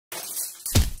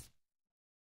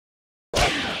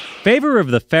Favor of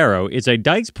the Pharaoh is a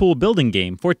dice pool building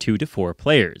game for 2 to 4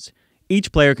 players.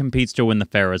 Each player competes to win the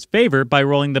Pharaoh's favor by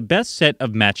rolling the best set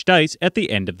of matched dice at the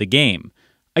end of the game.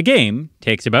 A game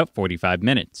takes about 45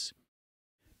 minutes.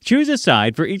 Choose a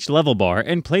side for each level bar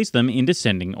and place them in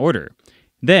descending order.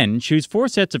 Then choose 4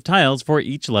 sets of tiles for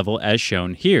each level as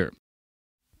shown here.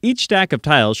 Each stack of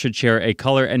tiles should share a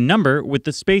color and number with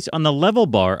the space on the level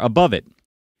bar above it.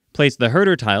 Place the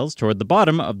herder tiles toward the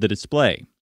bottom of the display.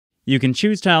 You can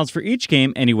choose tiles for each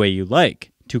game any way you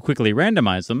like. To quickly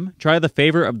randomize them, try the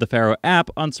Favor of the Pharaoh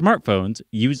app on smartphones.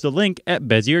 Use the link at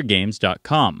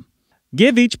beziergames.com.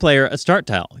 Give each player a start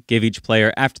tile. Give each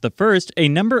player after the first a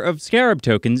number of scarab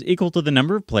tokens equal to the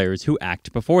number of players who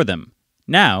act before them.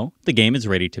 Now, the game is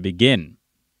ready to begin.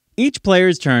 Each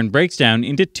player's turn breaks down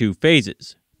into 2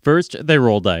 phases. First, they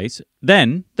roll dice,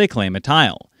 then they claim a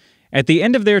tile. At the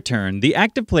end of their turn, the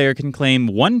active player can claim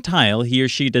 1 tile he or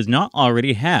she does not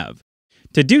already have.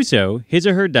 To do so, his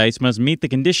or her dice must meet the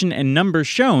condition and number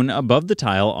shown above the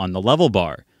tile on the level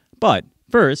bar. But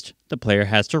first, the player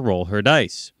has to roll her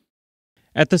dice.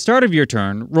 At the start of your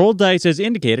turn, roll dice as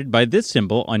indicated by this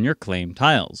symbol on your claim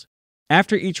tiles.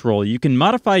 After each roll, you can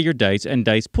modify your dice and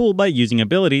dice pool by using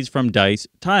abilities from dice,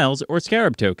 tiles, or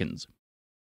scarab tokens.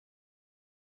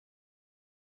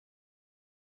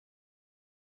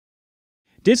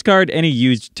 Discard any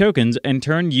used tokens and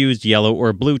turn used yellow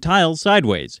or blue tiles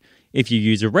sideways. If you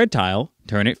use a red tile,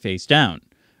 turn it face down.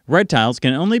 Red tiles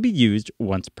can only be used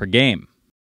once per game.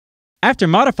 After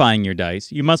modifying your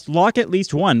dice, you must lock at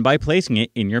least 1 by placing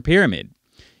it in your pyramid.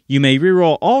 You may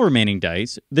reroll all remaining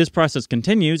dice. This process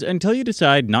continues until you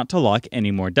decide not to lock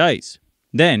any more dice.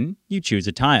 Then, you choose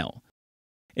a tile.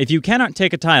 If you cannot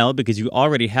take a tile because you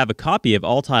already have a copy of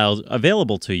all tiles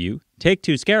available to you, take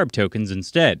 2 scarab tokens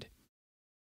instead.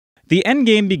 The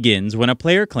endgame begins when a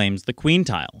player claims the queen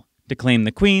tile. To claim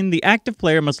the queen, the active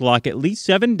player must lock at least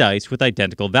 7 dice with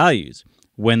identical values.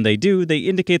 When they do, they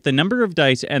indicate the number of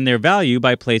dice and their value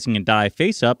by placing a die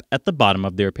face up at the bottom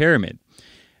of their pyramid.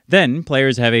 Then,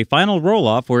 players have a final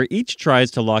roll-off where each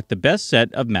tries to lock the best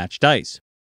set of matched dice.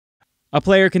 A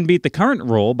player can beat the current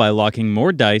roll by locking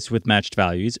more dice with matched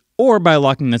values, or by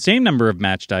locking the same number of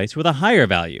matched dice with a higher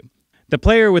value. The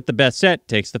player with the best set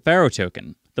takes the Pharaoh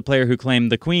token. The player who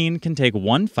claimed the queen can take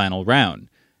 1 final round.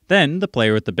 Then, the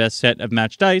player with the best set of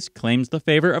matched dice claims the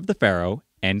Favor of the Pharaoh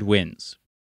and wins.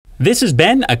 This has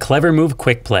been a Clever Move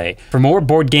Quick Play. For more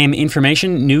board game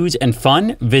information, news, and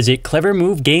fun, visit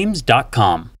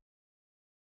clevermovegames.com.